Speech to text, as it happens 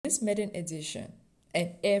this maiden edition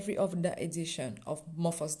and every other edition of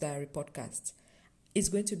Morphos Diary podcast is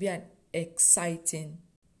going to be an exciting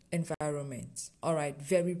environment. All right,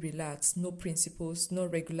 very relaxed, no principles, no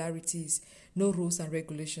regularities, no rules and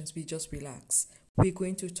regulations. We just relax. We're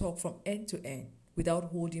going to talk from end to end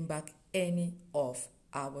without holding back any of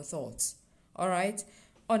our thoughts. All right.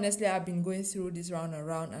 Honestly, I've been going through this round and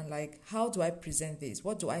round and like, how do I present this?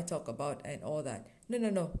 What do I talk about and all that?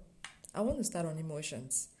 No. I want to start on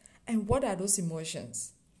emotions. And what are those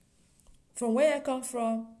emotions? From where I come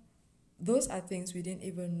from, those are things we didn't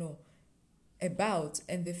even know about.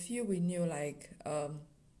 And the few we knew, like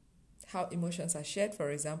how emotions are shared,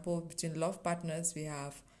 for example, between love partners, we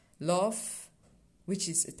have love, which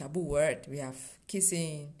is a taboo word. We have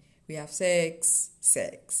kissing, we have sex.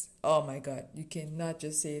 Oh my God, you cannot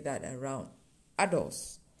just say that around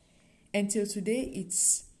adults. Until today,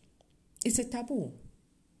 it's a taboo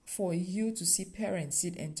for you to see parents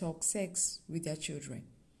sit and talk sex with their children.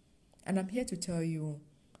 And I'm here to tell you,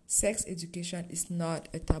 sex education is not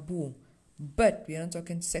a taboo. But we are not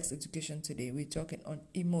talking sex education today. We're talking on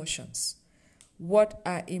emotions. What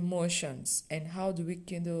are emotions and how do we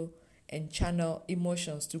kindle and channel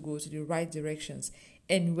emotions to go to the right directions?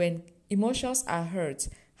 And when emotions are hurt,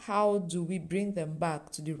 how do we bring them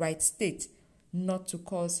back to the right state, not to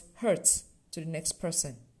cause hurt to the next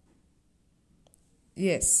person?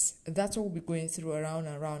 Yes, that's what we'll be going through around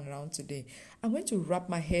and around today. I'm going to wrap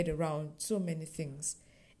my head around so many things.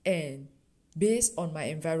 And based on my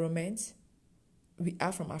environment, we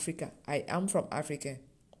are from Africa. I am from Africa.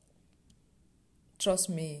 Trust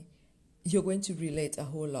me, you're going to relate a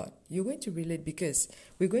whole lot. You're going to relate because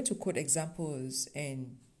we're going to quote examples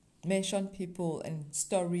and mention people and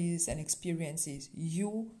stories and experiences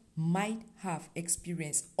you might have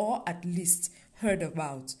experienced or at least heard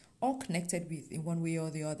about or connected with in one way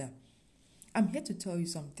or the other. I'm here to tell you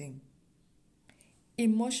something.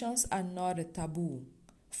 Emotions are not a taboo.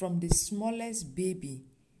 From the smallest baby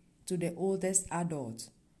to the oldest adult,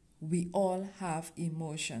 we all have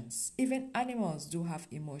emotions. Even animals do have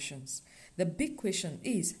emotions. The big question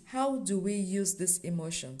is, how do we use these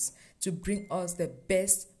emotions to bring us the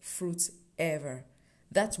best fruits ever?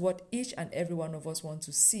 That's what each and every one of us want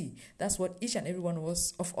to see. That's what each and every one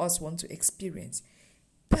of us want to experience.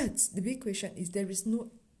 But the big question is,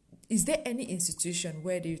 is there any institution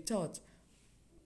where they thought,